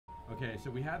Okay,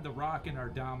 so we had the rock in our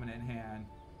dominant hand.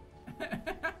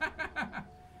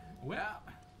 Well.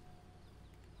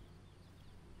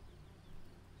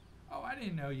 Oh, I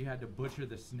didn't know you had to butcher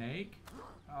the snake.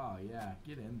 Oh, yeah.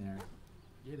 Get in there.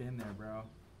 Get in there, bro.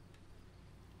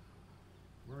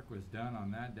 Work was done on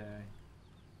that day.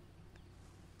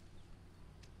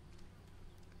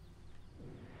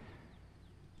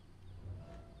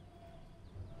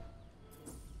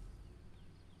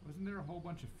 Wasn't there a whole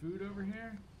bunch of food over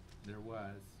here? There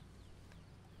was.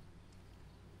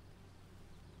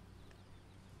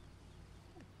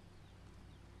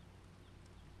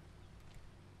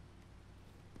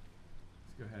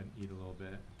 Let's go ahead and eat a little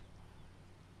bit.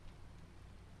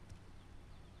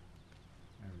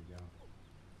 There we go.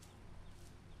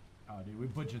 Oh, dude, we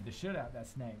butchered the shit out of that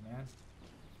snake, man.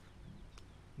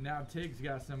 Now Tig's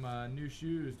got some new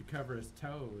shoes to cover his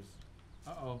toes.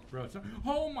 Uh-oh, bro.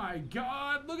 Oh my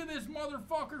god! Look at this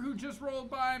motherfucker who just rolled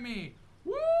by me!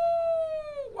 Woo!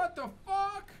 What the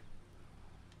fuck?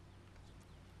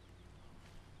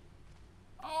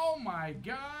 Oh my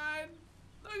god!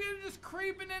 Look at it just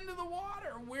creeping into the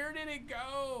water! Where did it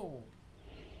go?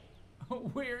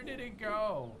 Where did it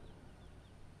go?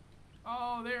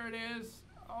 Oh, there it is.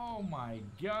 Oh my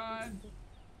god.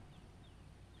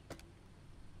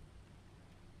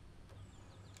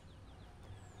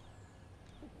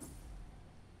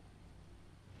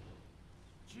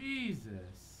 Jesus.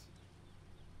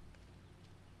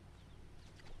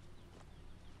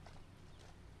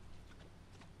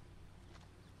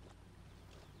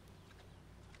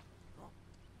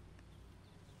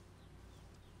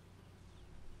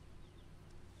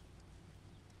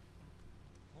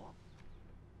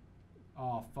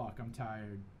 Oh, fuck, I'm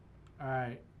tired.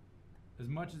 Alright. As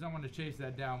much as I want to chase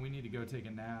that down, we need to go take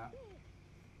a nap.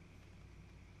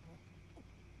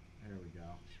 There we go.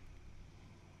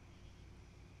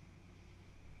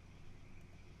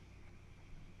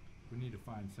 We need to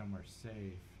find somewhere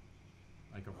safe.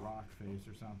 Like a rock face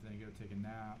or something. Go take a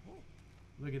nap.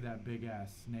 Look at that big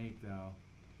ass snake though.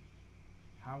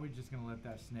 How are we just gonna let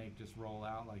that snake just roll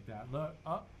out like that? Look,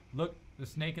 oh, look, the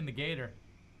snake and the gator.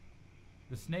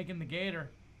 The snake and the gator.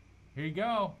 Here you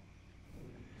go.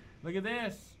 Look at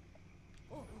this.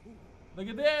 Look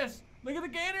at this. Look at the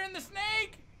gator and the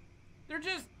snake. They're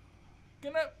just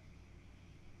gonna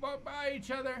walk by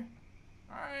each other.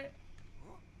 Alright.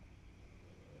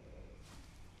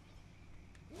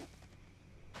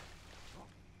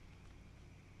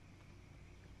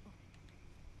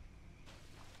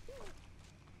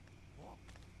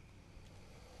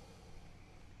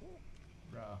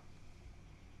 Bro.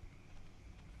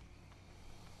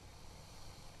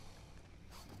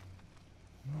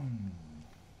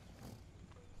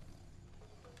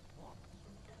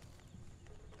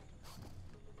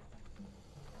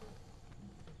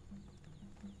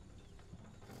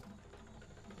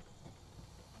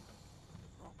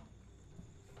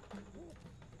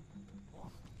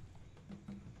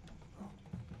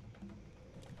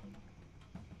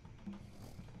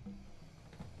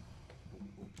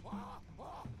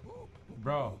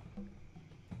 Bro,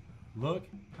 look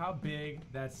how big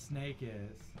that snake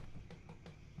is.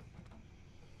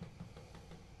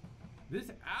 This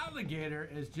alligator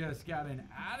has just got an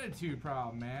attitude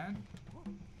problem, man.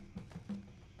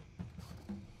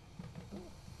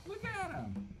 Look at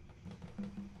him.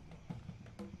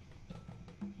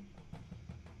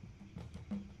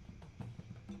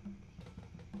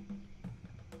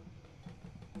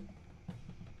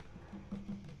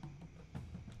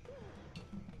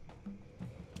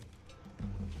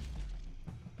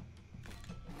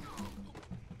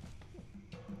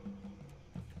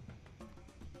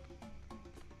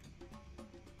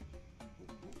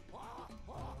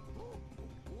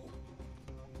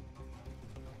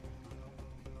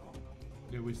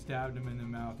 Dude, we stabbed him in the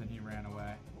mouth and he ran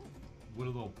away. What a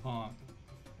little punk.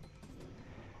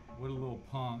 What a little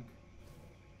punk.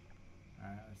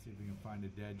 Alright, let's see if we can find a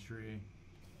dead tree.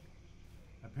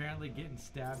 Apparently getting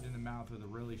stabbed in the mouth with a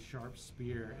really sharp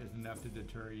spear is enough to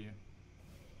deter you.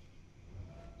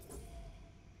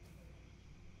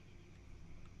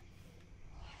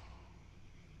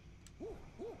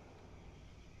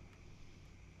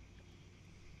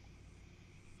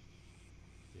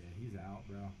 Yeah, he's out,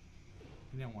 bro.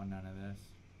 He didn't want none of this.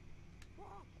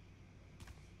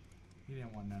 He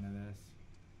didn't want none of this.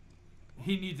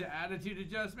 He needs an attitude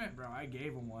adjustment? Bro, I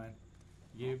gave him one.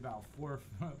 Gave about 4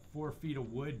 feet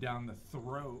of wood down the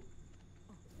throat.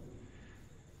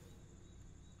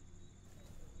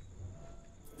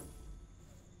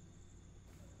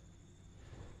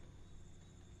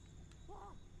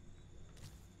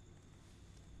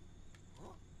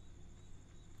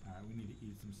 Alright, we need to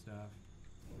eat some stuff.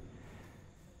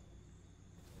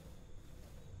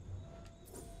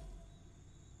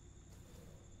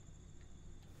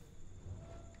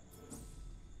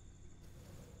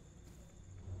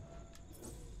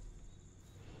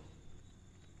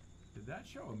 that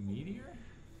show a meteor?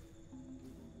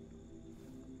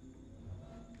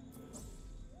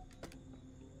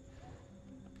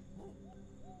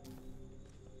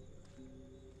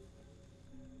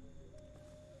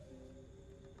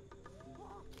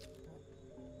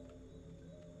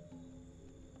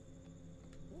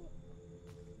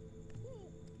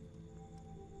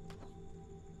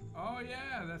 Oh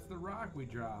yeah, that's the rock we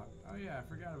dropped. Oh yeah, I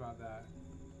forgot about that.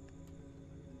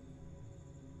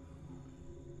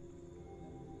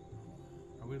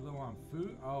 Are we low on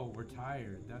food? Oh, we're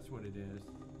tired. That's what it is.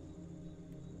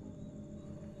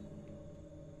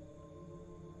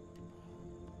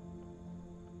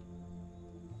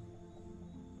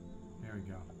 There we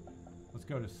go. Let's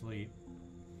go to sleep.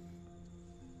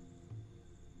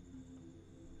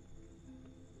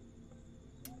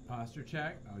 Posture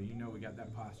check? Oh, you know we got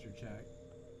that posture check.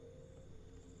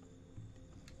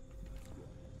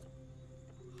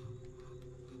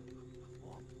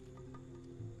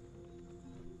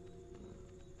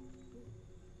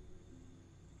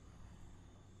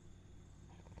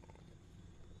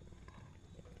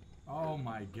 Oh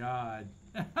my god.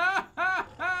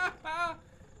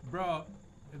 Bro,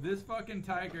 if this fucking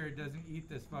tiger doesn't eat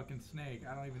this fucking snake,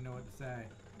 I don't even know what to say.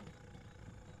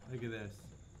 Look at this.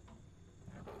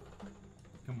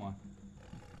 Come on.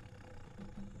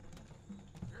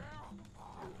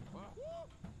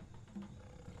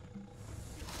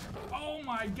 Oh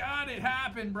my god, it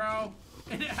happened, bro.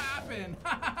 It happened.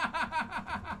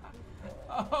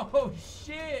 Oh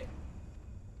shit.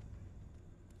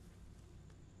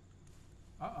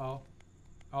 Uh-oh.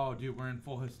 Oh, dude, we're in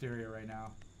full hysteria right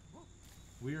now.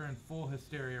 We are in full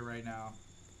hysteria right now.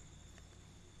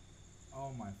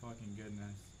 Oh my fucking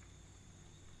goodness.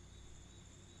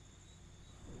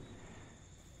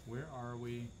 Where are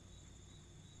we?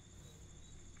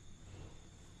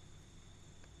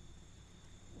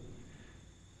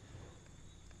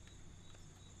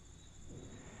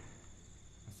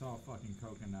 I saw a fucking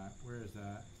coconut. Where is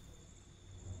that?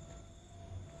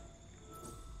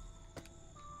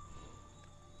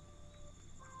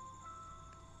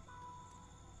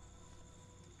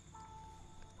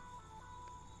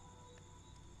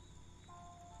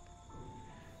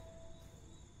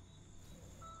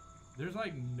 There's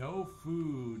like no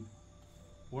food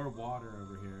or water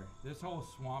over here. This whole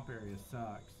swamp area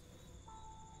sucks.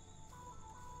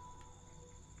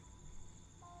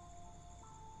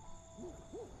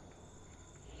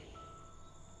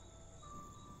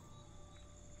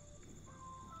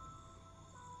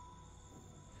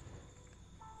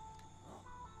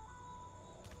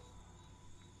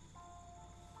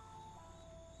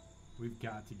 We've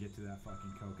got to get to that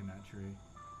fucking coconut tree.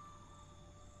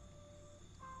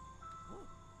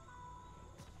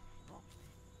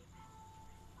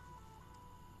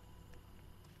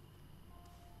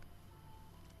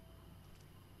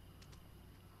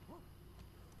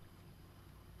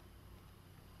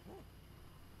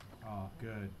 Oh,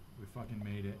 good. We fucking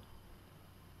made it.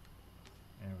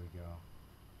 There we go.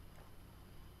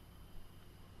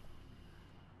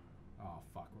 Oh,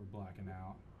 fuck. We're blacking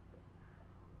out.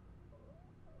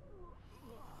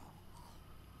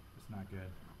 It's not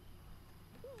good.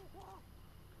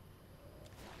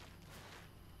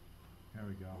 There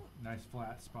we go. Nice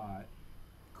flat spot.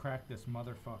 Crack this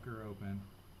motherfucker open.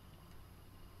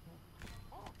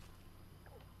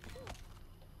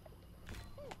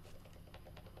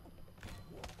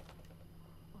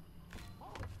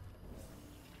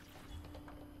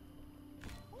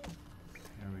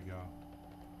 There we go.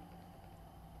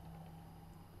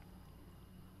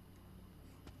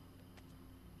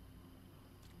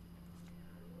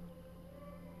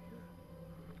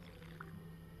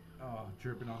 Oh,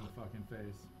 dripping on the fucking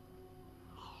face.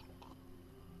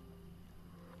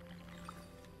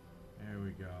 There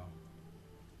we go.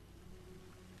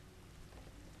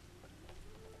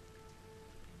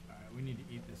 Alright, we need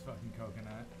to eat this fucking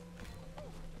coconut.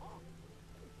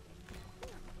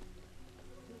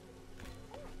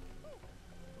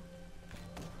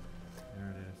 There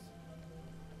it is.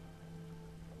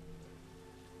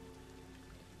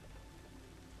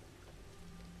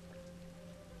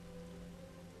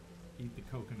 Eat the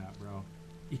coconut, bro.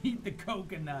 Eat the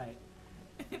coconut.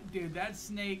 Dude, that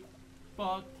snake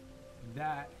fucked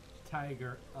that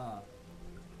tiger up.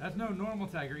 That's no normal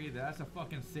tiger either. That's a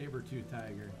fucking saber-tooth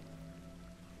tiger.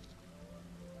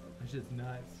 That's just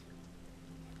nuts.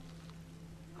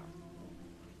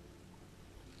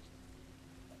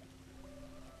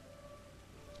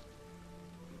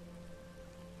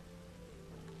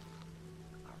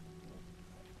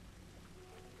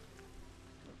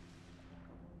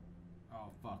 Oh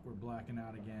fuck, we're blacking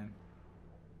out again.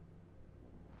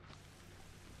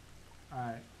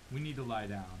 Alright, We need to lie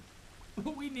down.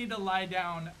 We need to lie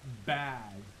down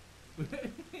bad.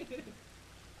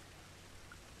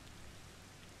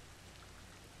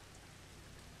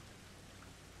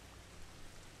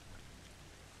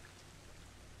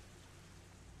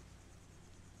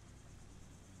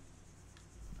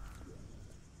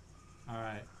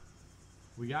 Alright.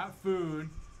 We got food.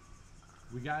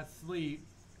 We got sleep.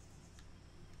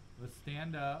 Let's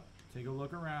stand up. Take a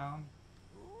look around.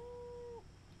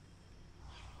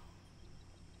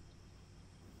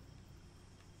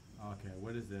 Okay,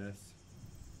 what is this?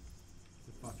 It's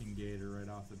a fucking gator right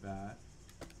off the bat.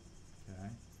 Okay.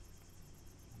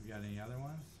 We got any other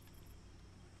ones?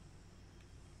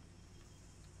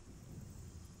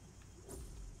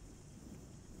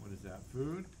 What is that?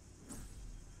 Food?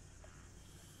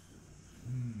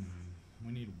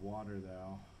 We need water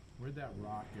though. Where'd that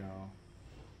rock go?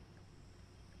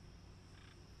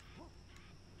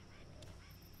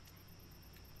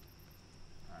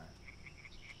 Alright.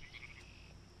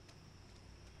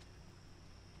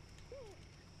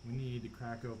 We need to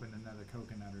crack open another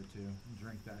coconut or two and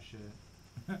drink that shit.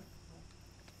 There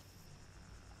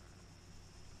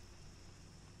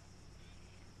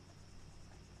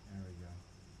we go.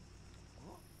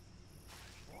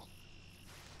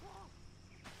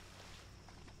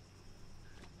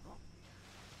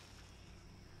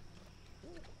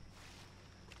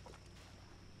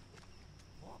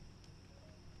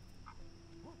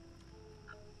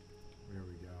 There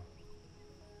we go.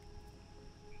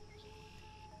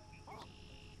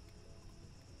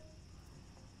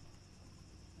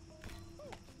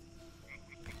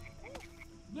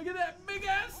 Look at that big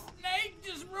ass snake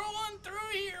just rolling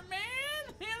through here, man.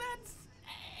 Look at that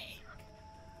snake.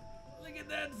 Look at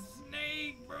that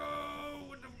snake, bro.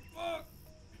 What the fuck?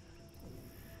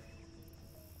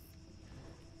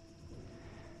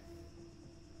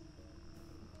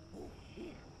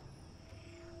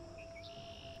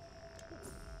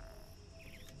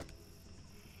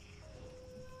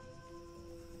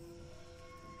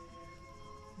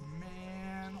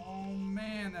 Man, oh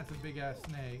man, that's a big ass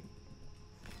snake.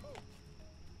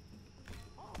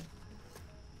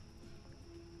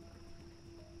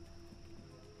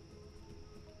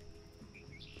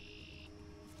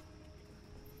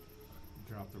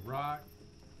 Drop the rock.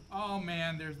 Oh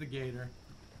man, there's the gator.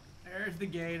 There's the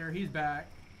gator. He's back.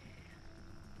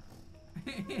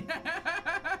 Hey,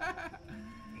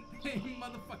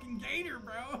 motherfucking gator,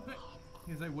 bro.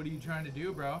 He's like, what are you trying to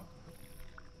do, bro?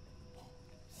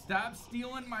 Stop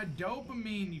stealing my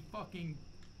dopamine, you fucking...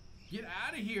 Get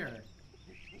out of here.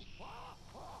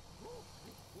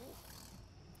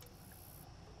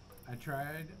 I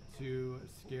tried to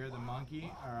scare the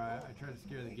monkey, or I tried to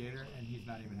scare the gator, and he's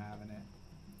not even having it.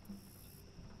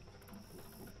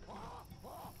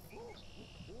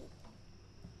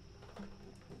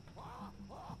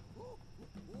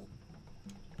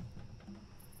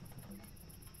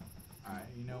 Alright,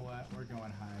 you know what? We're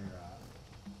going higher up.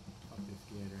 Fuck this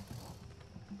gator.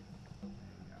 There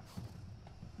you go.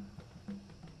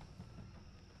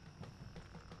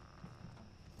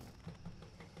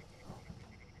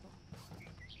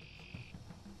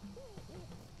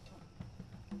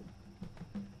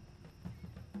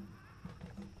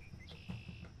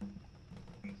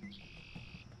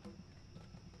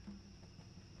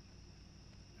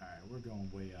 Alright, we're going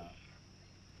way up.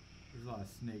 There's a lot of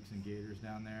snakes and gators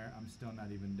down there. I'm still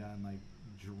not even done, like,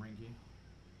 drinking.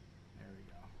 There we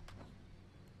go.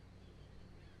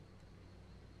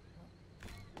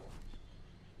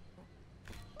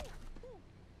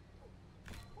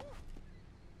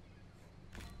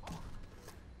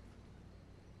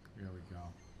 There we go.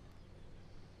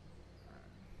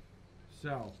 Alright.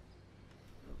 So,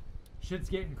 shit's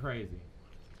getting crazy.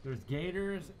 There's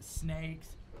gators,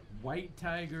 snakes, white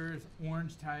tigers,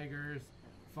 orange tigers,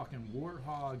 fucking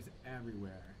warthogs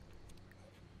everywhere.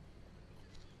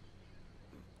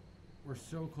 We're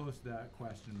so close to that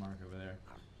question mark over there.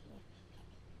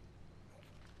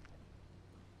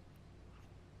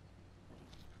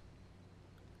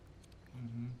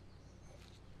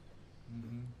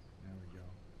 There we go.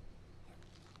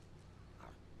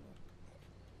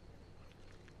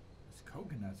 These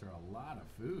coconuts are a lot of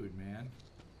food, man.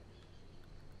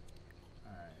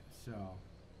 Alright, so...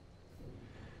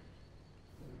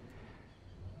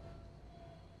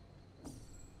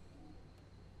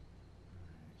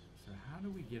 So how do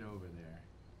we get over there?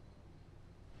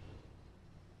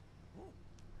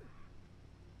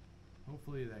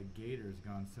 Hopefully that gator's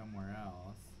gone somewhere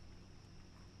else.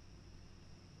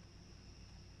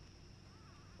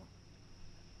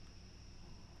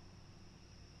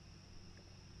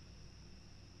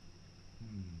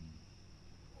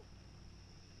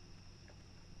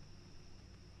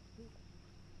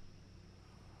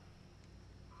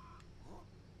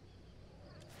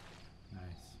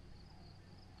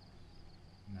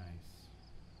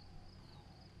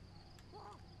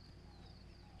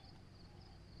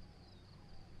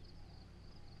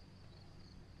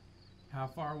 How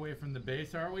far away from the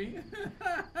base are we?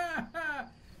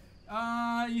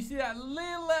 You see that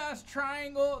little ass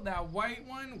triangle? That white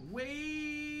one?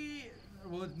 Way...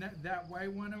 Well, that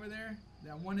white one over there?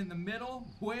 That one in the middle?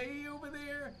 Way over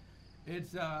there?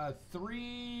 It's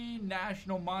 3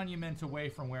 national monuments away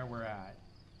from where we're at.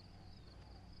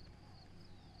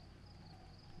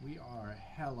 We are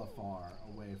hella far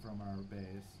away from our base.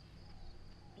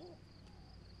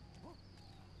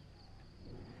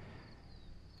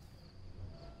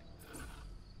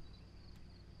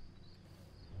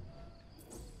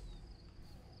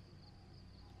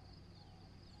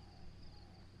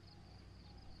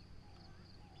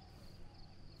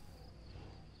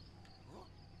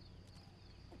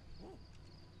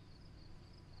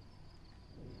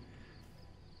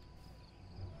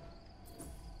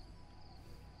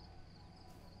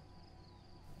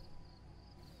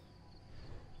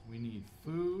 We need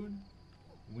food,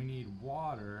 we need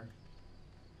water,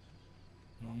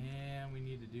 and we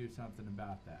need to do something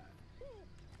about that.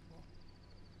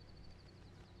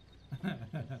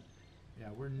 Yeah,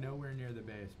 we're nowhere near the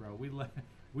base, bro.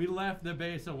 We left the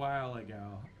base a while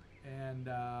ago, and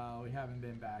we haven't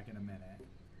been back in a minute.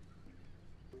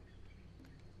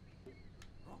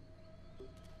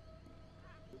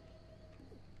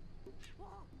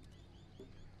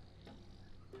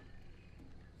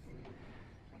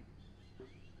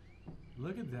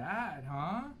 Look at that,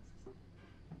 huh?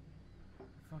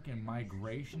 Fucking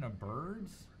migration of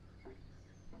birds.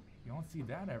 You don't see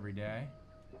that every day.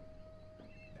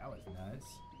 That was nuts.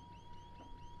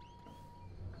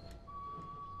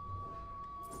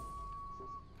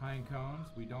 Pine cones,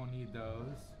 we don't need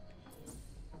those.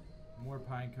 More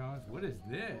pine cones. What is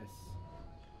this?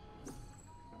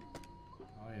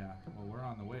 Oh yeah, well we're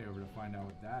on the way over to find out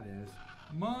what that is.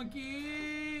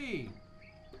 Monkey!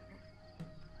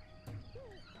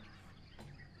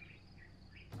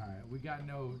 Alright, we got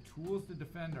no tools to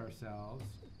defend ourselves.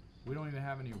 We don't even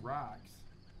have any rocks.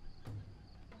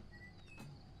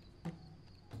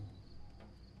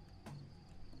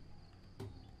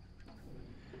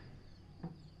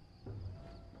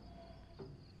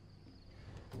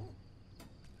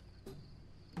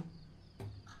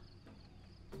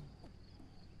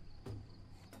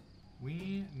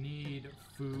 We need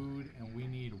food and we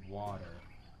need water.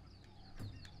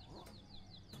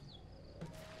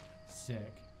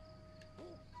 Sick.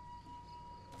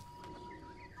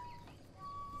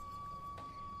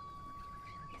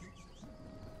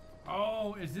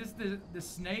 Oh, is this the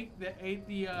snake that ate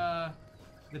the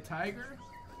tiger?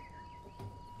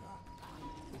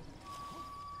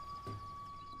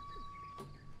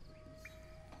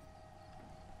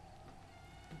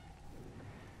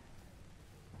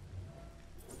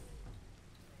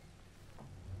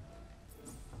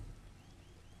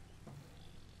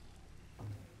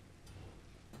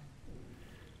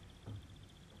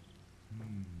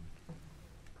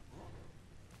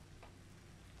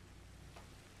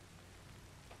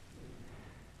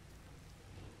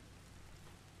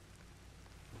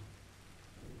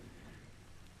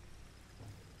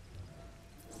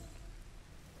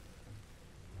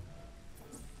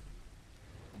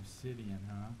 Obsidian,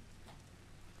 huh?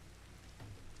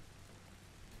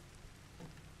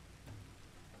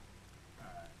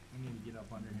 Alright, we need to get up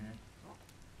under here.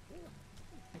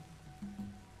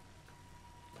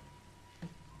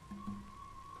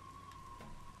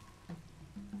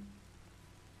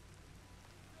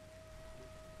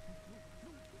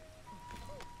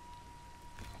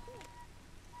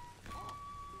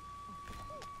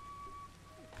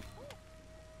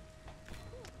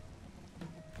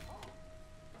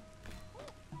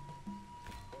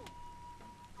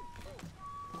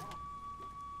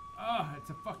 Oh, it's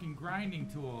a fucking grinding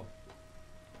tool.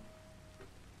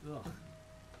 Ugh.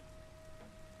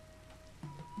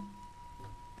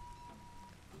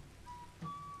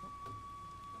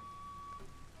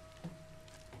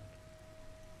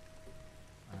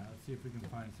 Alright, let's see if we can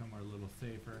find somewhere a little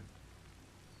safer.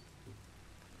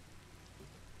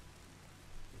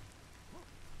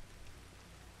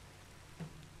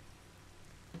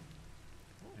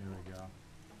 There we go.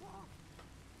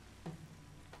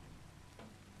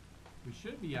 We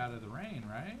should be out of the rain,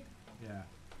 right? Yeah.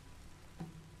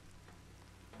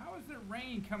 How is there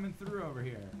rain coming through over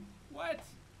here? What?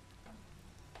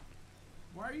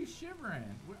 Why are you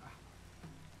shivering?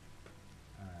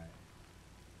 Alright.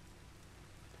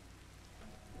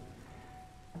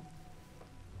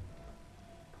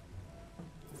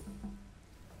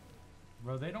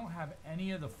 Bro, they don't have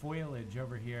any of the foliage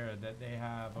over here that they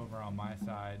have over on my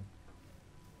side.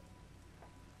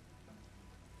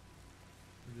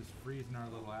 We're just freezing our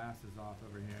little asses off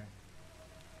over here.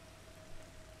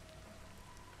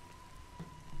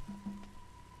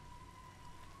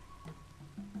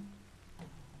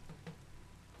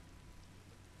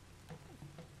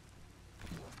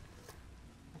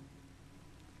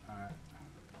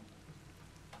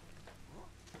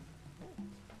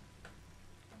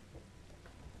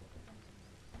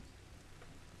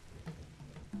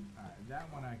 That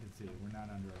one I can see. We're not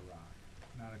under a rock.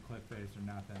 Not a cliff face or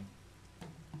nothing.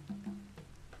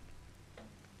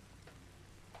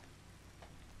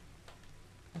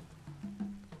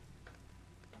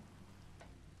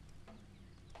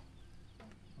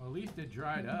 Well, at least it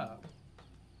dried up.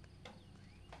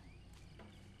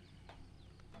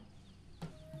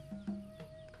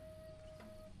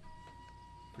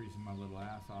 Freezing my little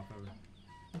ass off over.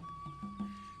 There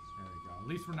we go. At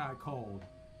least we're not cold.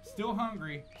 Still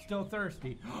hungry. Still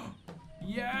thirsty.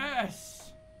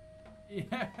 Yes!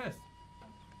 Yes!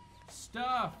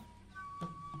 Stuff!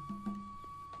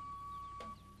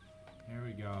 Here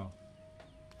we go.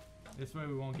 This way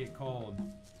we won't get cold.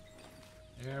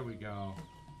 There we go.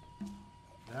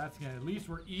 That's gonna, at least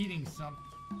we're eating something.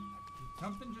 Did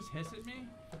something just hiss at me?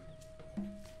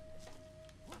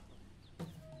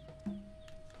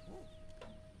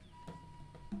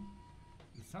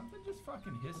 Did something just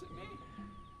fucking hiss at me?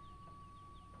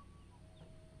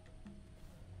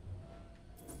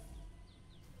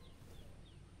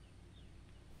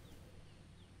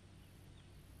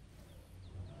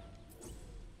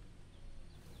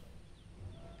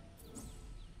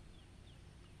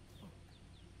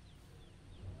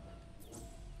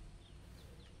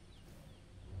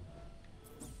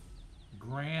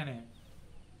 Granite.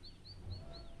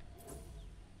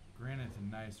 Granite's a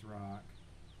nice rock.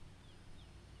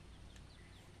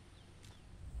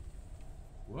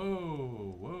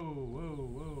 Whoa, whoa, whoa,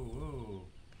 whoa,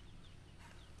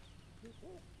 whoa.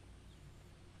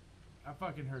 I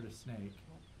fucking heard a snake.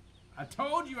 I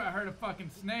told you I heard a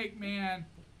fucking snake, man.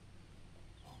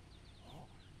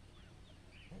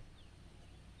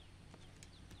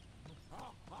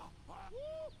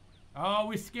 Oh,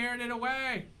 we scared it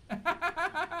away.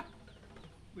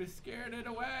 We scared it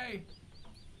away.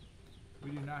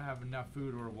 We do not have enough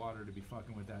food or water to be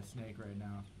fucking with that snake right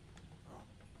now.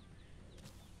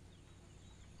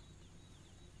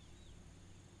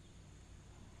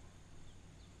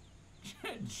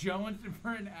 Jonesing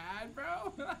for an ad,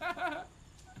 bro?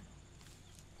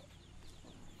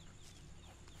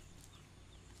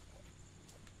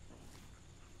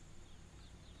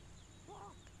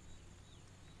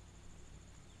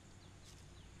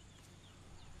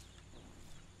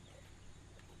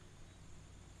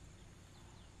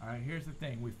 Alright, here's the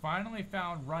thing. We finally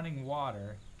found running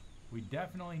water. We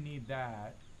definitely need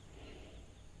that.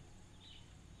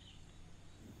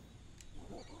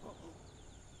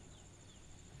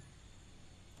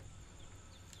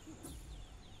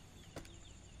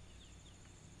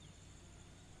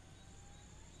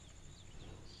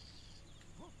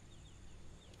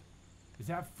 Is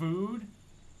that food?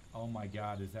 Oh my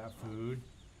god, is that food?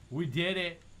 We did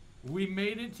it! We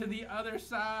made it to the other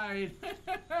side!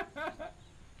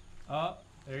 Oh,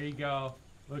 there you go.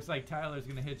 Looks like Tyler's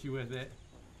gonna hit you with it.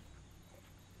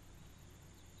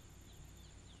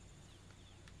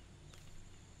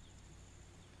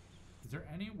 Is there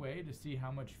any way to see how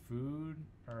much food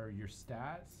or your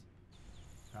stats?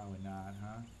 Probably not,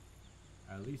 huh?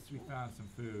 At least we found some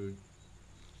food.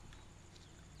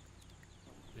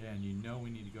 And you know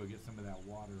we need to go get some of that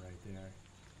water right there.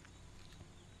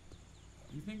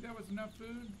 You think that was enough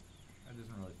food? That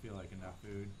doesn't really feel like enough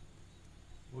food.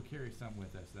 We'll carry some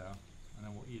with us though, and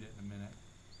then we'll eat it in a minute.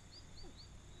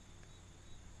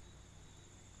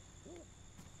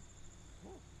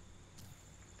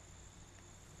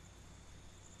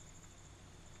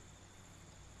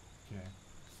 Okay,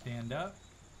 stand up.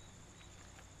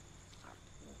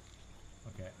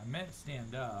 Okay, I meant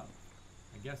stand up.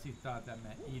 I guess he thought that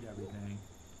meant eat everything.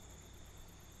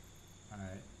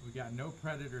 Alright, we got no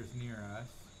predators near us.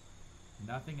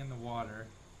 Nothing in the water.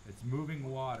 It's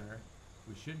moving water.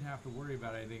 We shouldn't have to worry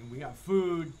about anything. We got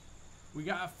food. We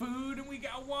got food and we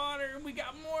got water and we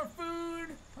got more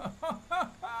food.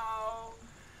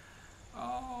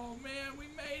 Oh man, we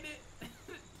made it.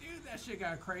 Dude, that shit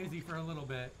got crazy for a little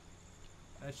bit.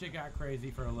 That shit got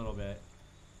crazy for a little bit.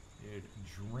 Dude,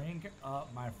 drink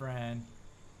up, my friend.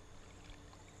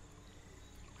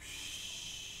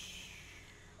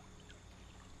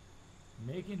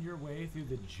 Making your way through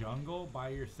the jungle by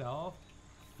yourself?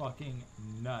 Fucking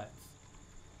nuts.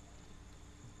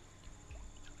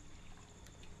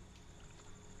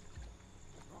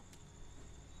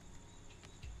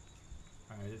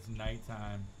 Alright, it's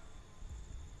nighttime.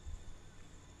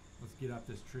 Let's get up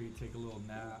this tree, take a little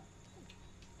nap.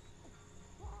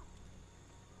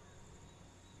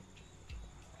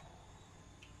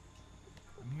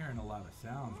 I'm hearing a lot of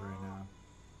sounds right now.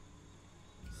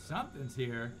 Something's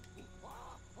here.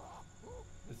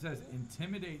 It says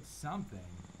intimidate something.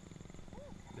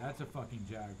 That's a fucking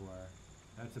jaguar.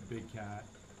 That's a big cat.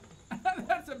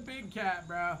 That's a big cat,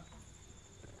 bro.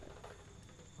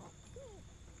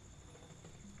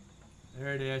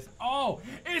 There it is. Oh,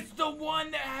 it's the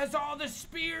one that has all the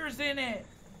spears in it.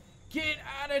 Get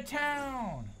out of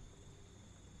town.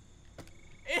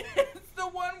 It's the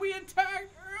one we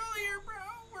attacked earlier, bro.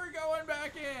 We're going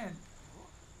back in.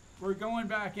 We're going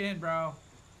back in, bro.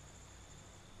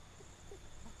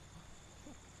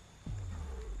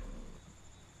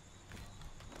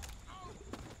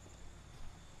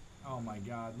 Oh my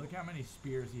god, look how many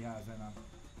spears he has in him.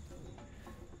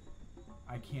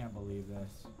 I can't believe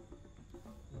this.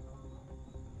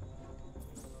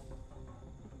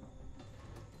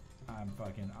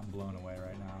 I'm blown away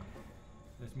right now.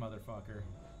 This motherfucker.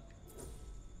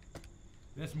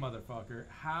 This motherfucker.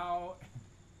 How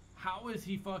is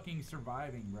he fucking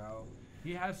surviving, bro?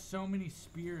 He has so many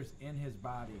spears in his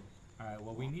body. Alright,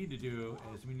 what we need to do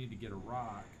is we need to get a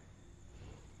rock.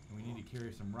 And we need to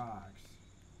carry some rocks.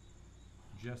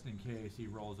 Just in case he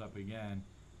rolls up again.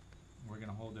 We're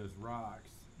gonna hold those rocks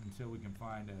until we can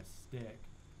find a stick.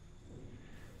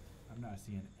 I'm not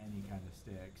seeing any kind of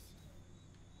sticks.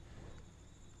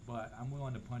 But I'm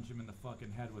willing to punch him in the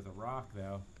fucking head with a rock,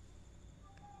 though.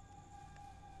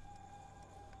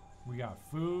 We got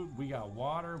food, we got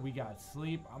water, we got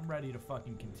sleep. I'm ready to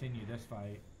fucking continue this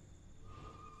fight.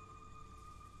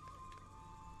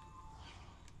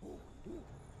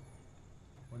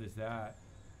 What is that?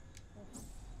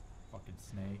 Fucking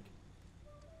snake.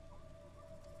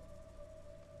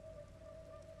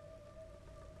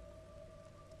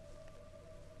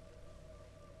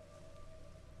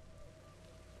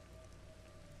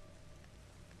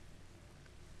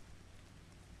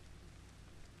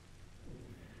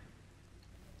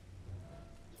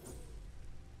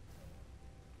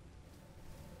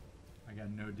 I got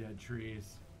no dead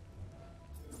trees.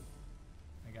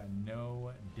 I got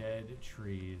no dead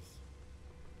trees.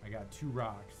 I got 2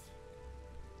 rocks.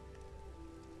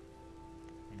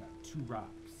 I got 2 rocks.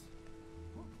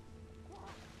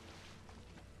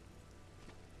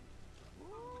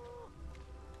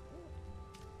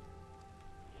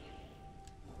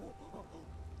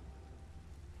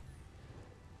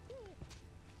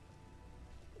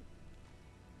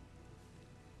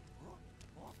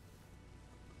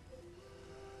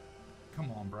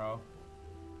 Come on, bro.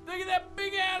 Look at that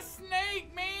big ass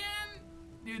snake, man!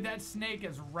 Dude, that snake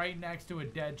is right next to a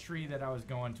dead tree that I was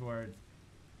going towards.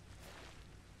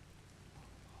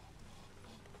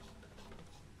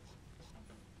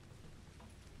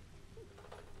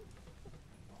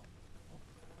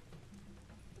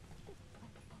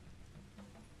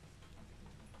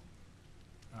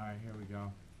 Alright, here we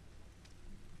go.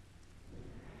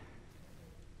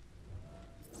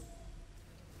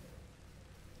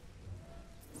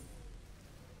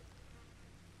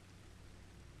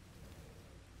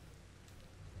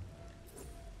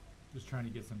 Just trying to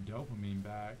get some dopamine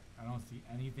back. I don't see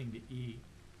anything to eat.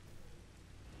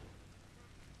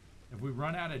 If we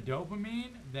run out of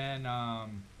dopamine, then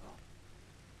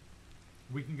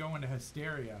we can go into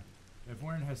hysteria. If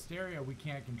we're in hysteria, we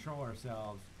can't control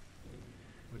ourselves.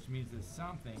 Which means that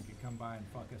something could come by and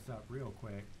fuck us up real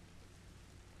quick.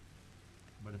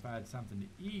 But if I had something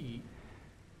to eat...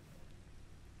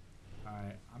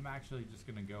 Alright, I'm actually just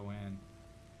gonna go in.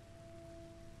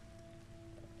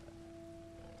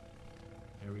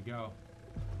 There we go.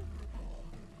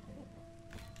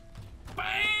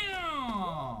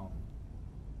 BAM!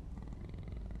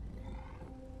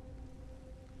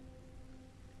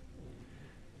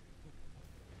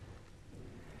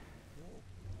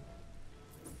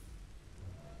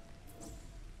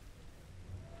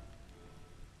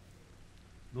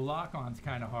 The lock-on's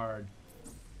kind of hard.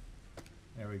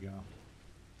 There we go.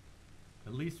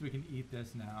 At least we can eat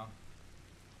this now.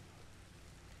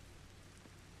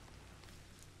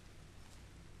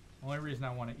 Only reason I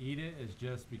want to eat it is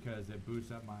just because it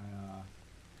boosts up my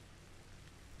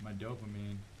my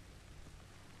dopamine.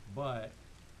 But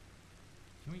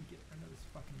can we get rid of this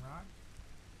fucking rock?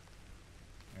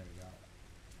 There we go.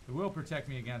 It will protect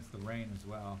me against the rain as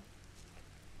well.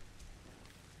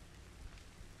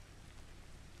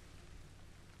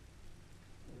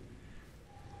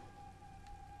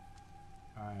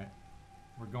 Alright.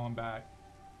 We're going back.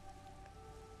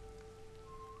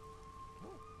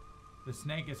 The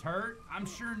snake is hurt. I'm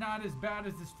sure not as bad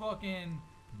as this fucking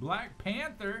Black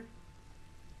Panther.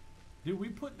 Dude, we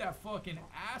put that fucking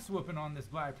ass whooping on this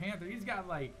Black Panther. He's got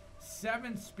like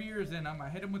 7 spears in him. I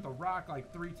hit him with a rock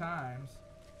like 3 times.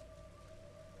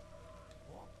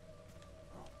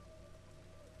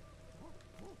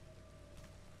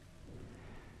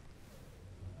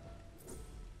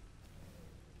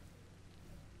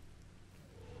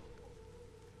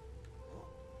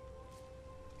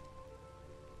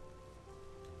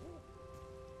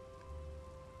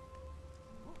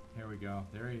 Here we go.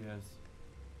 There he is.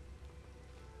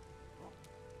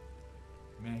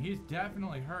 Man, he's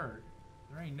definitely hurt.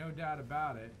 There ain't no doubt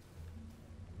about it.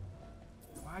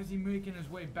 Why is he making his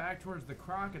way back towards the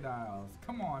crocodiles?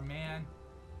 Come on, man.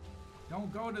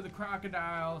 Don't go to the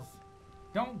crocodiles.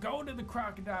 Don't go to the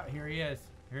crocodile. Here he is.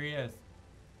 Here he is.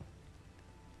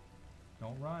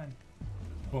 Don't run.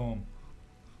 Boom.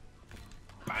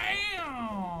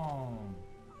 Bam!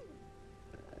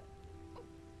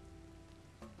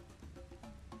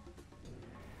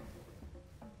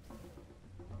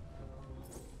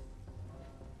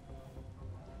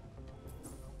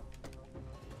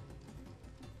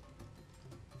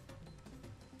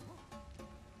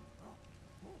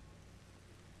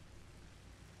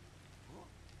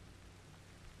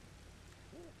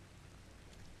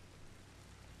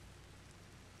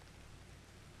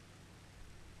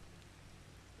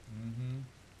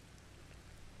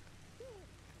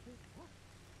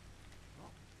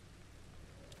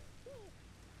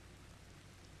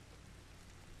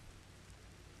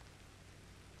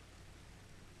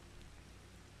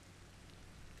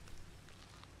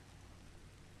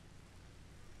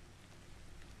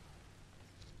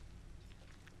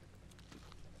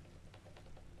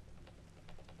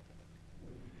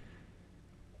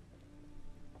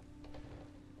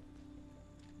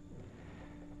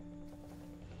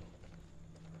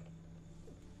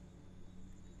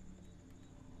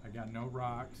 I got no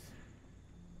rocks.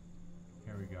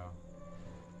 Here we go.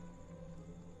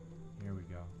 Here we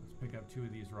go. Let's pick up 2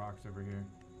 of these rocks over here.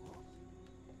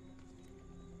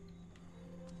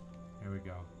 Here we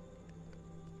go.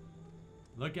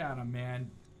 Look at him, man.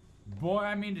 Boy,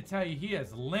 I mean to tell you, he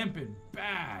is limping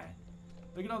bad.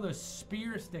 Look at all those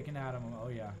spears sticking out of him. Oh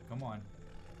yeah, come on.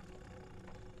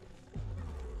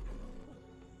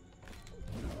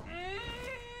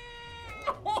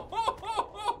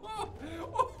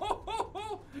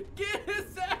 Get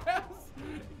his ass!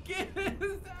 Get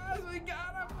his ass! We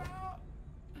got him out!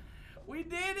 We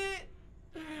did it!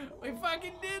 We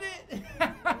fucking did it!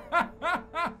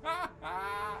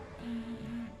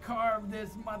 Carve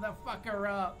this motherfucker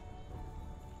up.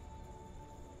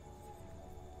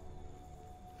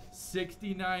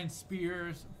 69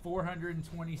 spears,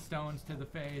 420 stones to the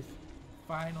face.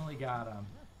 Finally got him.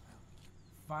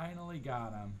 Finally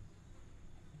got him.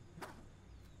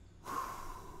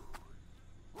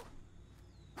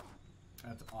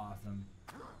 That's awesome.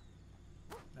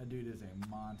 That dude is a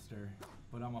monster,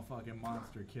 but I'm a fucking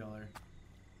monster killer.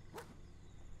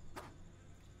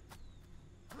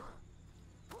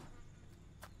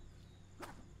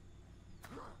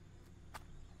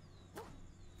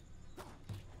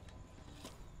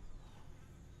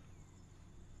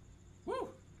 Woo!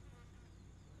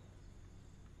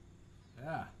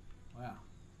 Yeah, wow.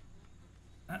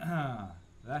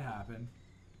 That happened.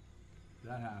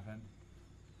 That happened.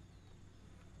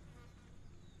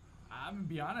 I'm gonna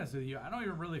be honest with you, I don't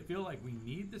even really feel like we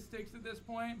need the sticks at this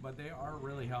point, but they are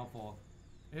really helpful.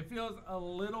 It feels a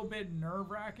little bit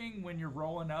nerve-wracking when you're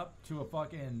rolling up to a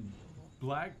fucking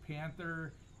Black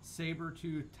Panther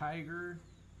saber-toothed tiger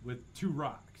with 2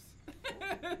 rocks.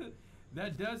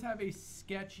 That does have a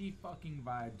sketchy fucking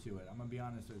vibe to it, I'm gonna be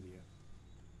honest with you.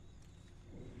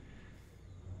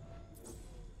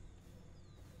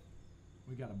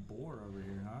 We got a boar over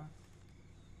here, huh?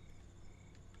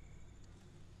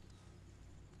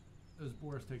 Those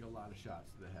boars take a lot of shots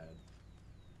to the head.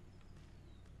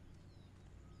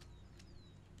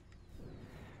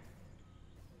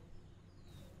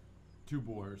 Two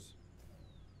boars.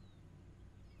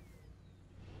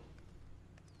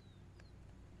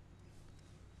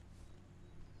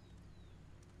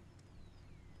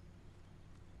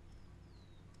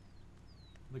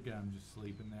 Look at him just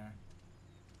sleeping there.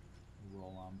 We'll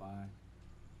roll on by.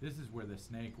 This is where the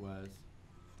snake was.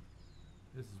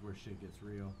 This is where shit gets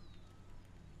real.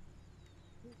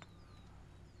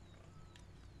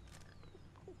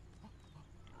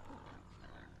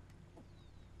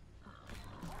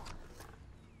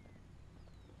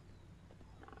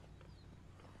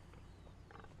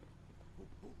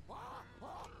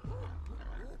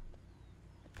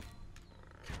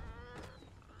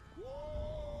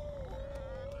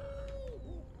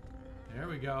 There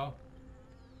we go.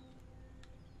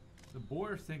 The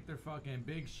boars think they're fucking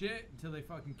big shit until they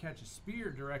fucking catch a spear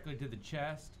directly to the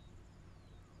chest.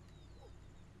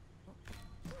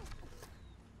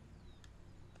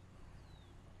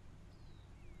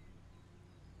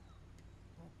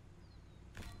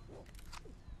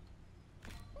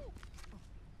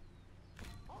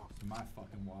 It's my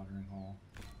fucking watering hole.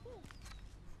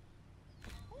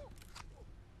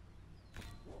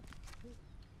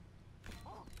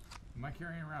 Am I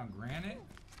carrying around granite?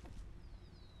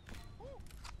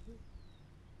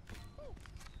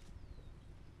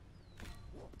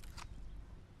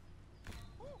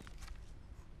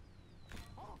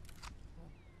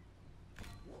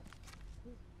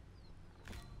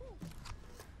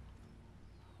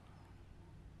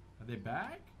 they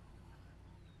back?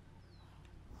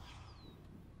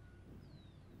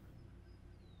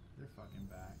 They're fucking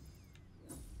back.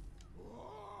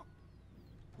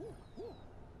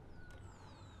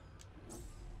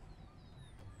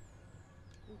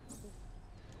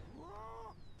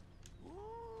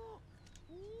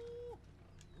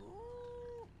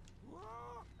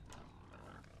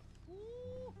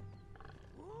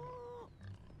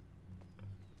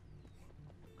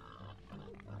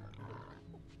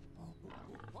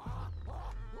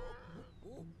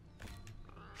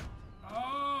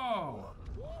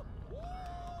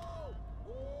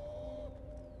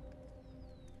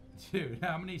 Dude,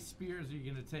 how many spears are you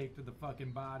gonna take to the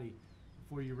fucking body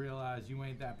before you realize you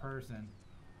ain't that person?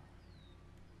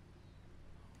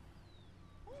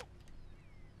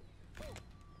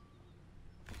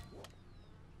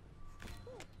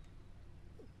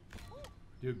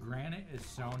 Dude, granite is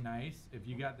so nice if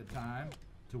you got the time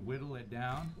to whittle it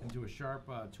down into a sharp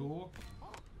tool.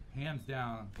 Hands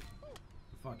down,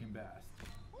 the fucking best.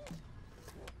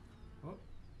 Oh.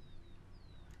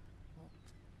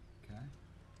 Okay.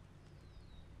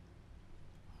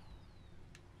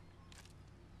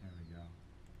 There we go.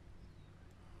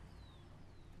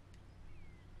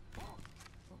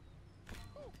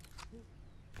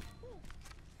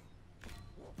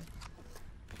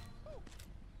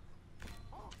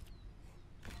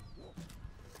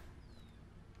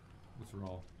 Let's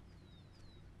roll.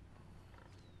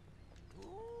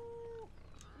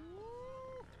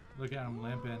 Look at him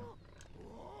limping.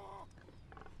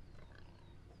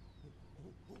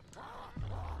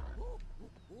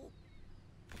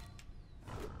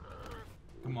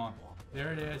 Come on.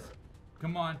 There it is.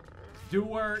 Come on. Do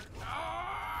work.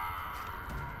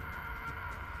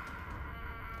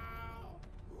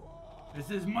 This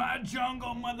is my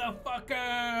jungle,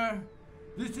 motherfucker.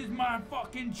 This is my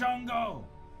fucking jungle.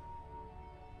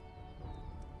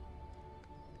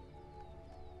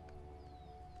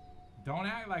 Don't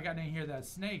act like I didn't hear that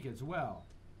snake as well.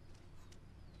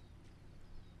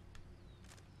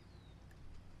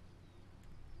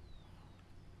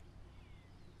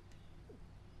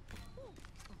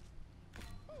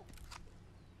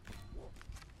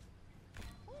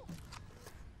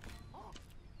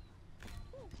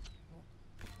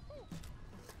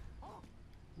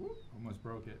 Whoop, almost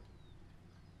broke it.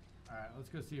 Alright, let's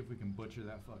go see if we can butcher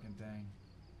that fucking thing.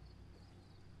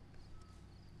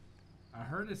 I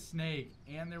heard a snake,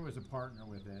 and there was a partner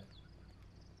with it.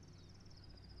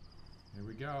 Here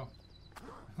we go.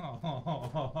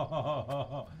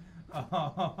 Oh.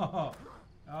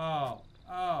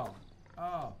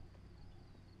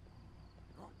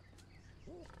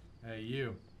 Hey,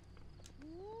 you.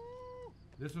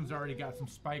 This one's already got some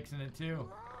spikes in it, too.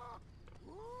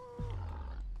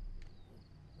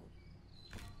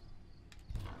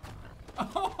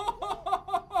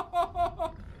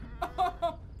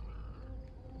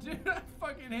 Dude, I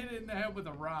fucking hit it in the head with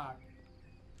a rock.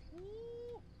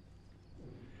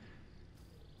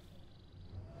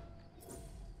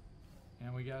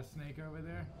 And we got a snake over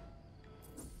there.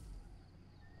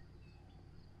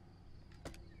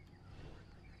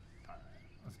 Alright,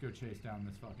 let's go chase down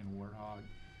this fucking warthog.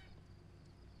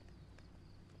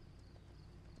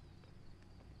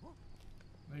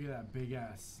 Look at that big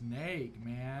ass snake,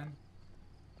 man.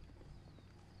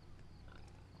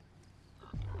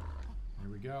 Here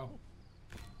we go.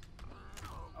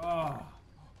 Oh.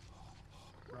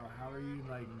 Bro, how are you,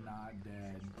 like, not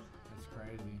dead? That's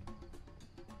crazy.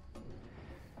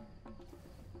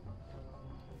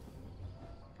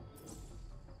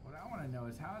 What I want to know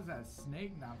is how is that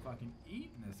snake not fucking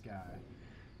eating this guy?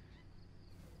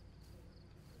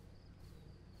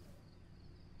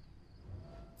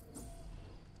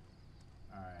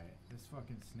 Alright, this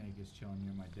fucking snake is chilling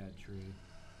near my dead tree.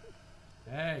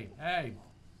 Hey, hey!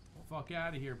 Fuck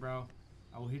out of here, bro.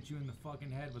 I will hit you in the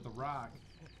fucking head with a rock.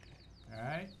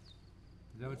 Alright?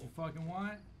 Is that what you fucking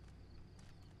want?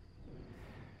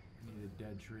 I need a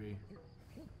dead tree.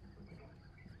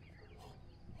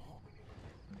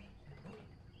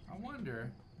 I wonder.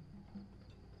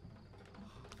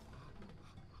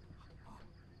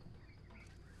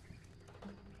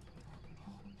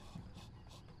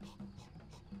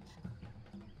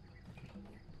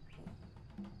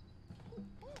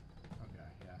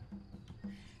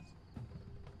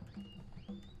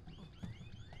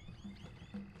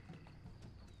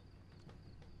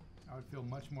 I would feel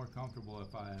much more comfortable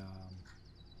if I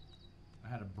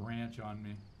had a branch on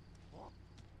me.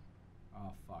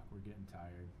 Oh fuck, we're getting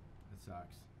tired. It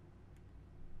sucks.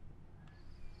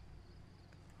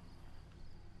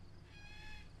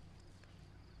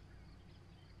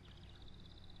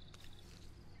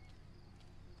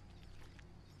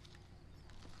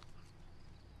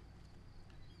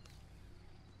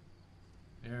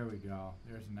 There we go.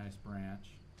 There's a nice branch.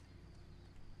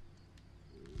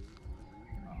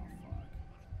 Oh, fuck.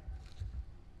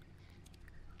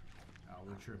 Oh,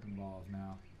 we're tripping balls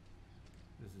now.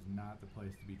 This is not the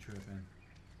place to be tripping.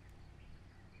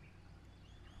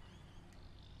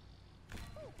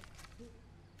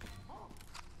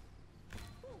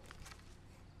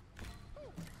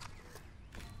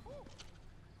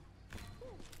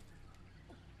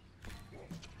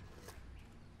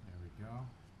 There we go.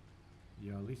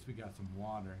 Yo, at least we got some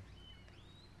water.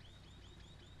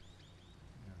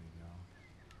 There we go.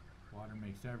 Water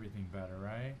makes everything better,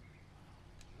 right?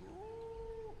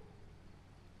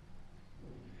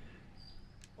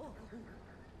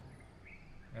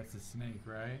 That's a snake,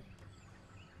 right?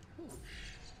 Yeah,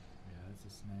 that's a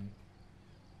snake.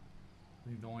 I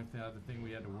think the only other thing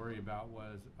we had to worry about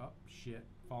was, oh shit,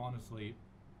 falling asleep.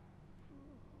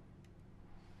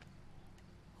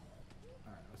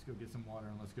 Alright, let's go get some water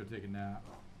and let's go take a nap.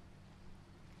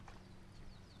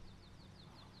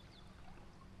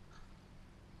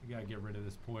 We gotta get rid of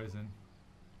this poison.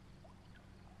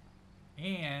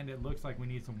 And it looks like we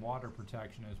need some water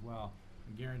protection as well.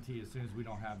 I guarantee as soon as we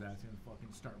don't have that, it's gonna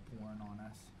fucking start pouring on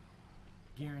us.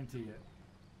 Guarantee it.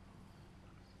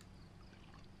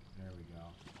 There we go.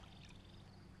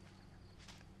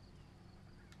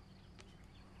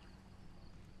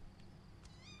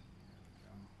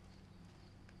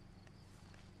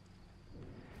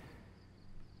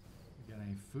 We got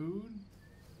any food?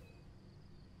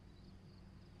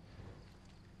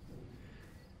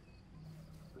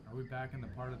 Are we back in the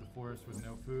part of the forest with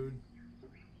no food?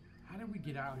 How did we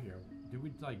get out here? Did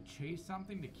we like chase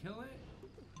something to kill it?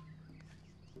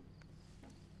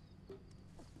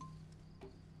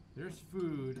 There's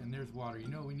food and there's water. You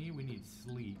know what we need? We need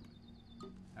sleep.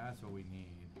 That's what we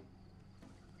need.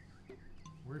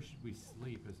 Where should we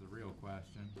sleep is the real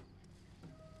question.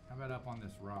 How about up on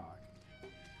this rock?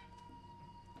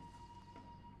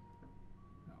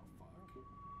 Oh, fuck.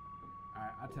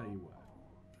 Alright, I'll tell you what.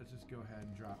 Let's just go ahead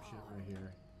and drop shit right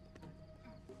here.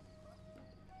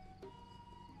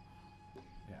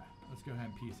 Yeah, let's go ahead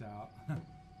and peace out.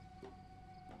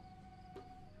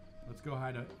 Let's go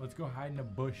hide in a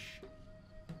bush.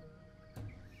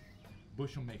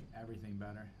 Bush will make everything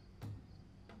better.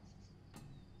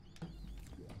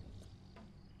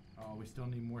 Oh, we still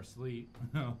need more sleep.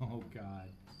 Oh god.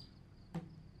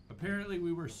 Apparently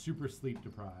we were super sleep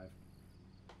deprived.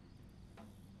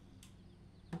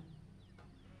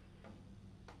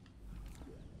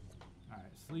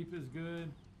 Alright, sleep is good.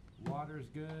 Water is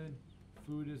good.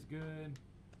 Food is good.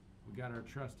 We got our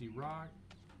trusty rock.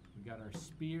 We got our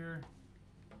spear.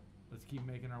 Let's keep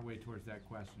making our way towards that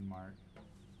question mark.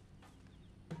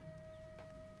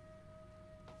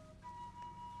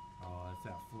 Oh, that's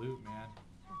that flute, man.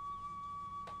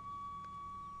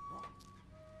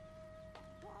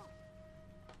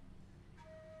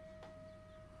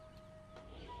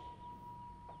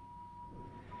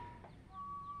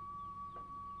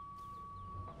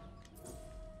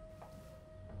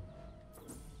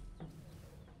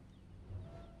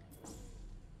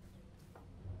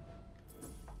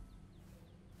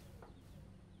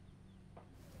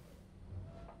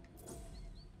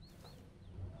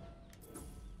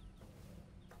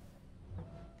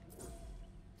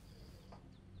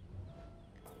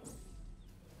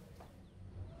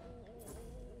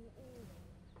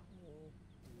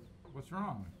 What's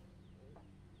wrong?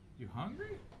 You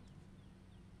hungry?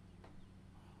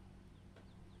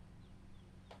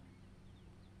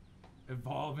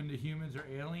 Evolve into humans or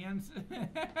aliens?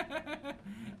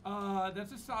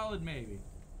 That's a solid maybe.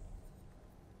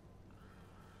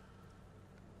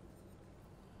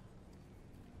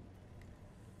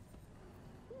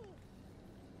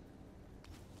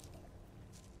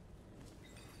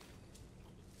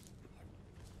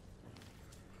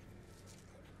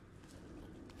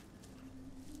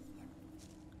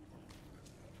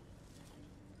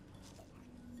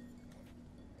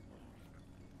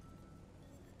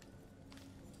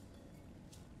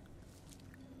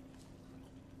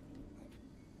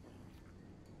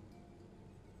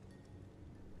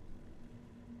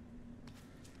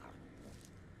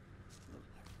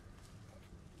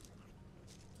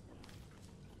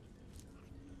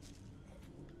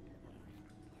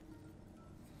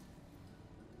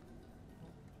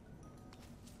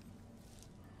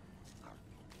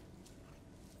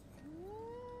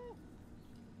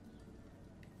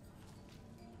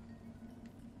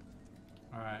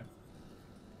 Alright.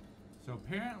 So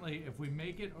apparently, if we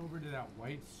make it over to that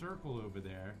white circle over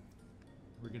there,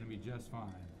 we're going to be just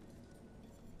fine.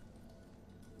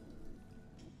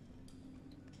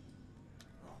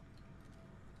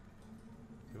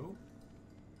 Cool.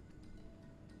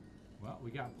 Well,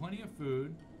 we got plenty of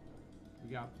food.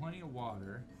 We got plenty of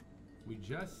water. We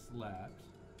just slept.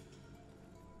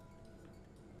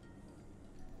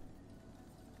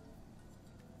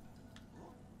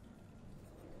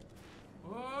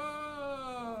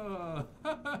 Oh!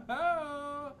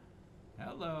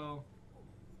 Hello.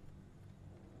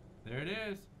 There it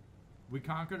is. We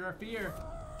conquered our fear.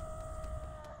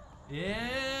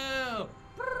 Ew!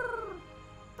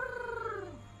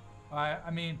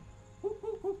 I mean,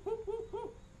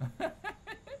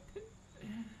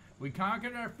 we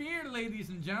conquered our fear, ladies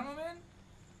and gentlemen.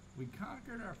 We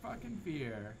conquered our fucking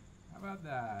fear. How about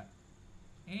that?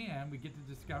 And we get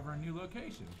to discover a new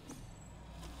location.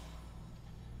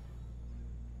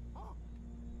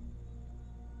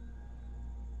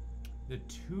 The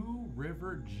Two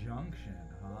River Junction,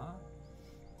 huh?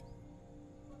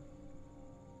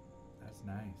 That's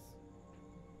nice.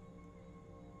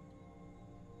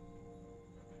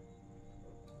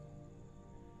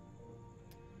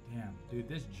 Damn, dude,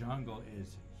 this jungle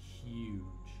is huge.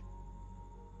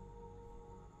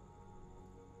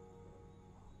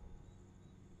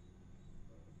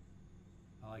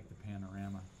 I like the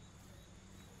panorama.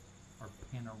 Or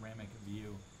panoramic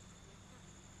view.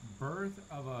 Birth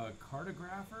of a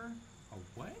cartographer? A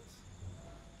what?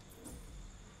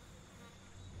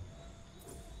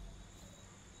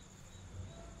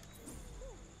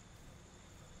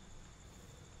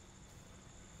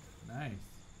 Nice.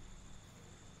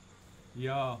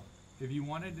 Yo, if you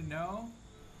wanted to know,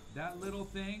 that little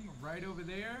thing right over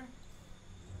there,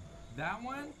 that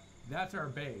one, that's our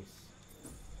base.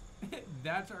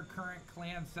 That's our current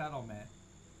clan settlement.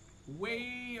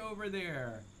 Way over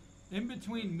there. In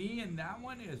between me and that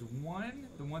one is one,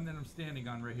 the one that I'm standing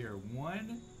on right here.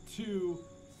 1, 2,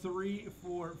 3,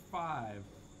 4, 5.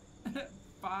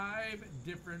 5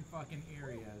 different fucking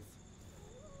areas.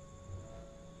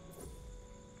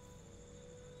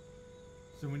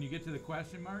 So when you get to the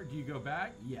question mark, do you go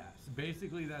back? Yes.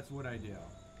 Basically, that's what I do.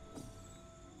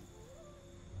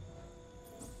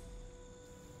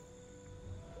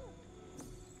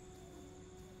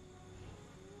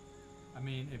 I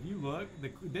mean, if you look,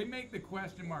 they make the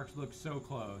question marks look so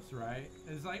close, right?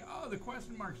 It's like, oh, the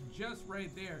question mark's just right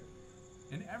there.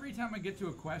 And every time I get to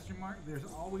a question mark, there's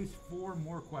always 4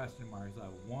 more question marks.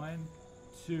 Like 1,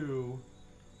 2,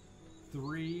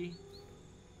 3,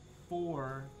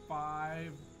 4,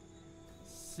 5,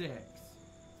 6,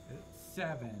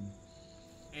 7,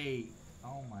 8.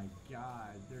 Oh my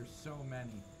God, there's so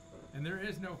many. And there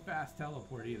is no fast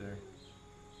teleport either.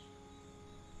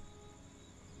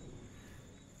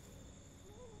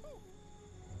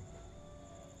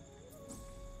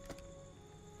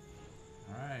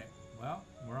 Alright, well,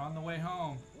 we're on the way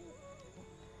home.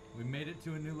 We made it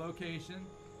to a new location.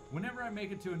 Whenever I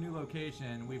make it to a new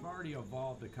location, we've already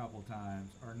evolved a couple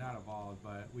times. Or not evolved,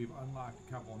 but we've unlocked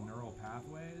a couple neural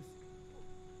pathways.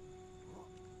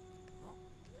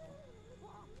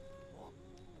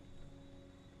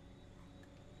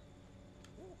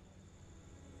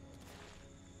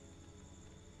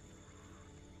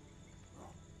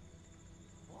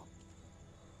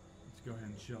 Let's go ahead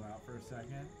and chill out for a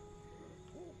second.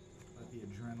 Let the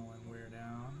adrenaline wear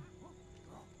down.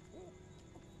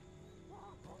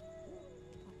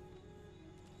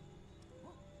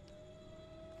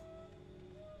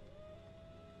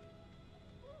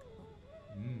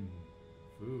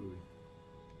 Food.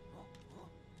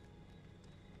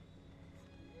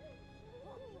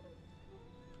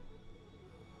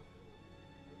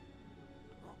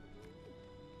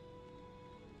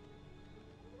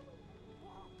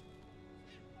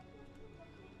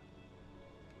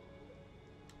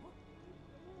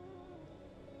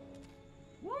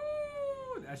 Woo!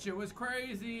 That shit was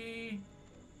crazy.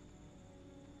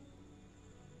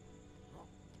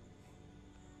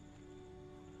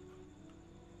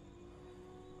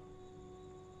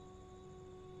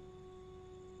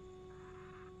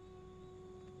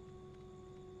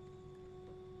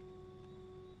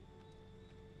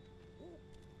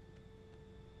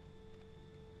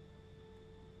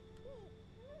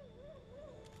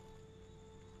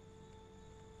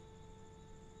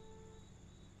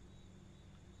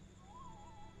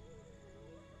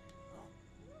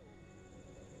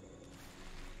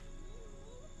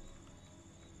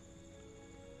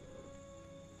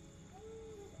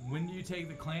 When do you take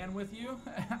the clan with you?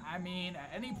 I mean, at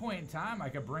any point in time, I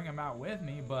could bring them out with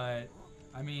me, but,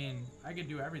 I mean, I could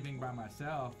do everything by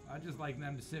myself. I just like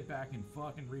them to sit back and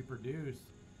fucking reproduce.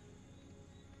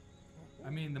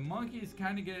 I mean, the monkeys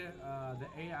kind of get, the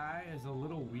AI is a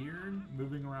little weird,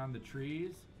 moving around the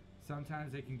trees.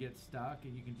 Sometimes they can get stuck,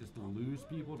 and you can just lose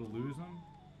people to lose them.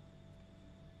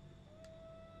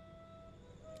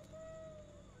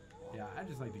 I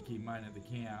just like to keep mine at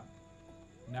the camp.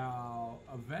 Now,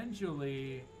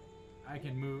 eventually, I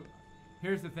can move.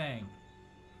 Here's the thing.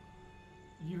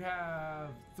 You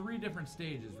have 3 different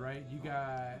stages, right? You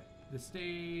got the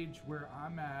stage where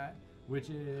I'm at, which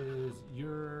is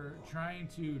you're trying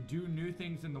to do new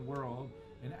things in the world,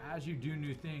 and as you do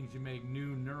new things, you make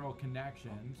new neural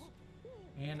connections,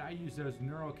 and I use those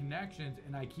neural connections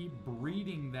and I keep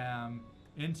breeding them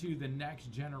into the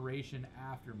next generation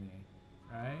after me,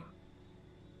 right?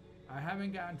 I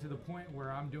haven't gotten to the point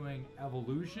where I'm doing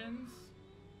evolutions.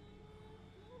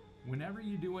 Whenever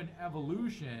you do an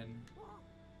evolution,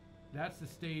 that's the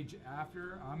stage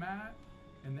after I'm at,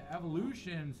 and the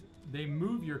evolutions, they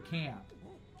move your camp.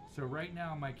 So right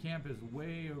now my camp is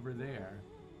way over there.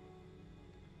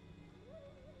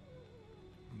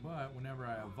 But whenever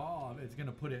I evolve, it's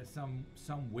gonna put it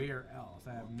somewhere else.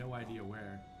 I have no idea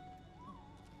where.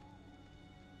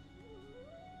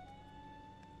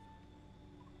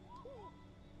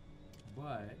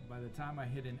 But by the time I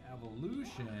hit an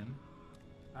evolution,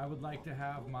 I would like to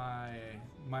have my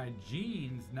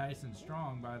genes nice and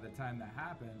strong by the time that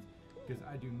happens, because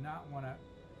I do not want to.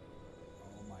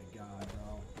 Oh my god,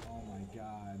 bro! Oh my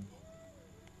god,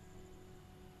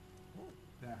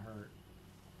 that hurt.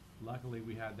 Luckily,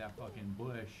 we had that fucking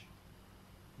bush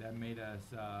that made us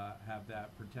have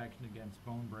that protection against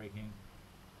bone breaking.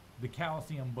 The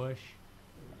calcium bush.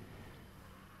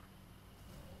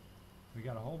 We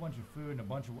got a whole bunch of food and a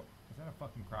bunch of. Is that a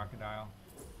fucking crocodile?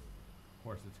 Of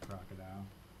course it's a crocodile.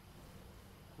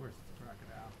 Of course it's a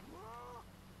crocodile.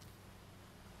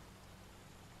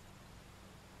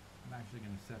 I'm actually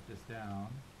going to set this down.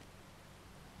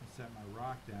 I'll set my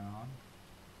rock down.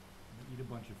 I'm going to eat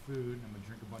a bunch of food and I'm going to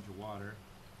drink a bunch of water.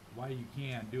 While you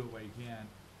can, do it while you can.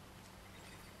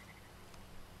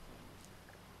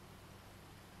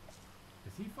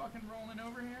 Is he fucking rolling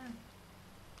over here?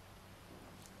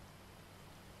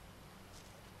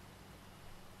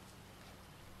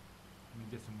 Let me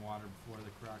get some water before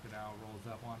the crocodile rolls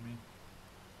up on me.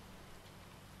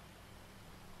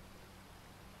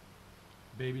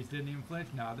 Babies didn't even flinch?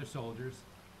 Nah, they're soldiers.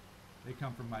 They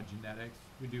come from my genetics.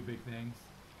 We do big things.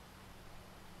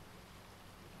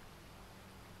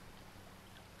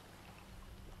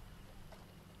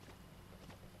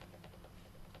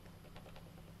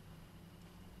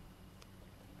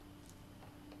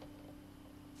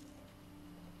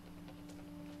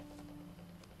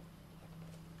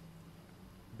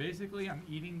 Basically, I'm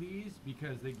eating these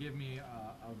because they give me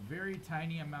a very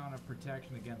tiny amount of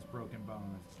protection against broken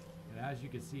bones. And as you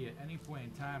can see, at any point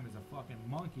in time, as a fucking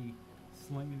monkey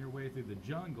slinging your way through the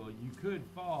jungle, you could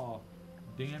fall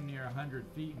damn near 100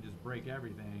 feet and just break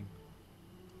everything.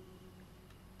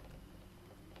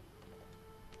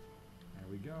 There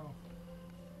we go.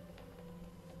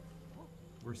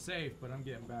 We're safe, but I'm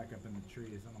getting back up in the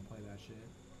trees. I don't play that shit.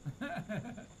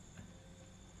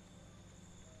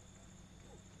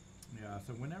 Yeah,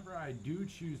 so whenever I do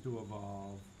choose to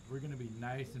evolve, we're going to be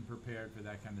nice and prepared for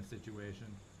that kind of situation.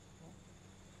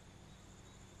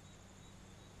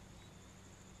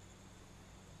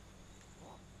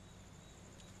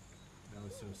 That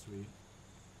was so sweet.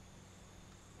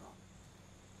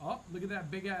 Oh, look at that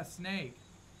big ass snake.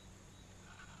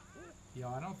 Yo,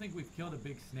 I don't think we've killed a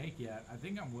big snake yet. I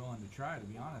think I'm willing to try, to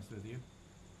be honest with you.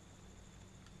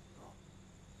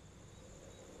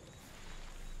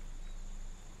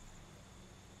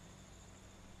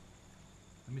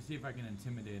 Let me see if I can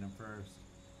intimidate him first.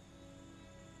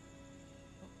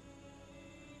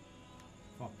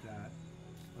 Fuck that.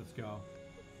 Let's go.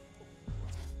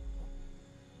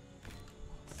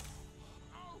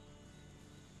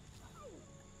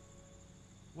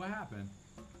 What happened?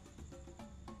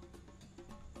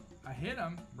 I hit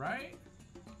him, right?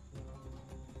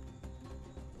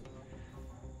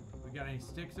 We got any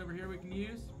sticks over here we can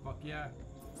use? Fuck yeah.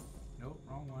 Nope,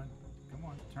 wrong one. Come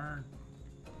on, turn.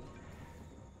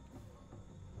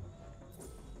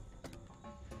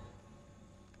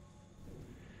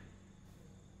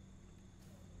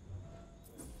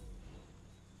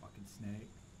 Snake.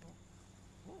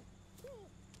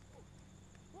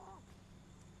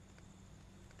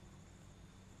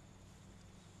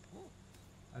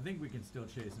 I think we can still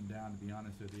chase him down, to be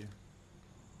honest with you.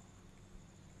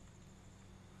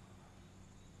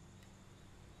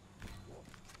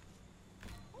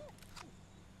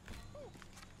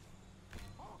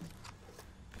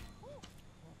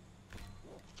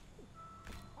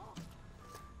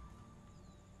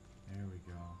 There we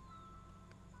go.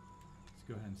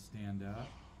 Go ahead and stand up.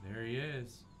 There he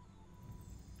is.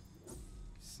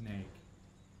 Snake.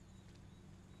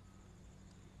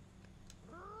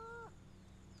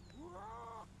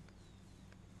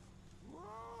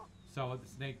 Saw what the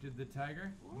snake did to the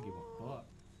tiger? I don't give a fuck.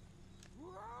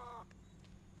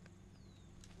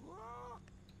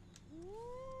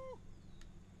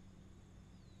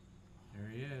 There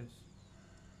he is.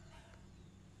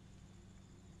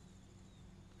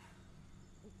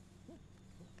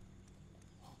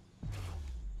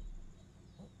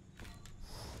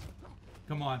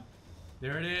 Come on.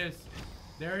 There it is.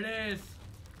 There it is.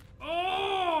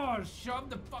 Oh! Shove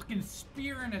the fucking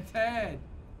spear in its head.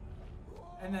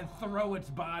 And then throw its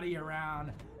body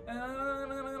around.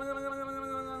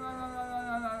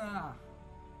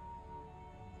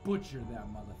 Butcher that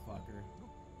motherfucker.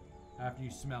 After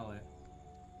you smell it.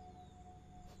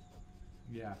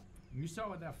 Yeah. You saw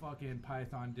what that fucking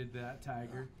python did to that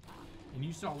tiger. And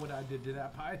you saw what I did to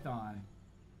that python.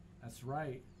 That's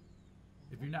right.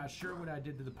 If you're not sure what I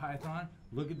did to the python,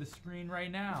 look at the screen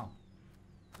right now.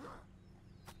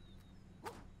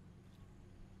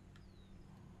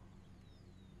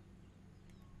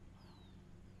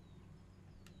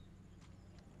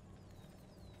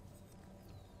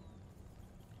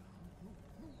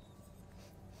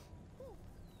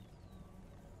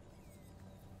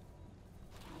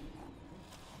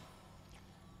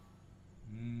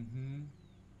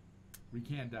 We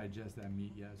can't digest that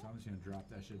meat yet, so I'm just gonna drop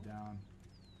that shit down.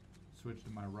 Switch to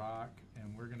my rock,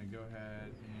 and we're gonna go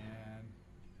ahead and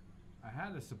I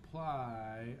had a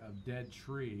supply of dead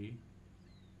tree.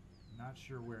 Not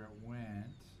sure where it went.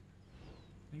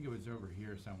 I think it was over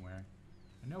here somewhere.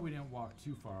 I know we didn't walk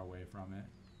too far away from it.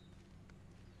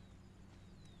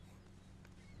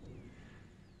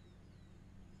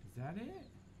 Is that it?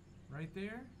 Right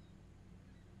there?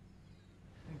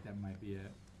 I think that might be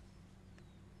it.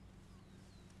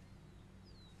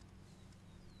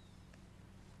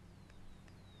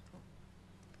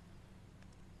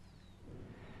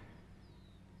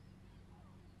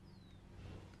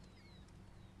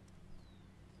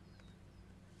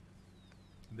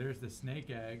 There's the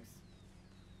snake eggs.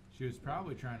 She was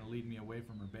probably trying to lead me away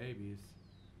from her babies.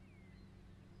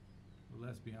 But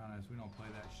let's be honest, we don't play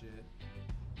that shit.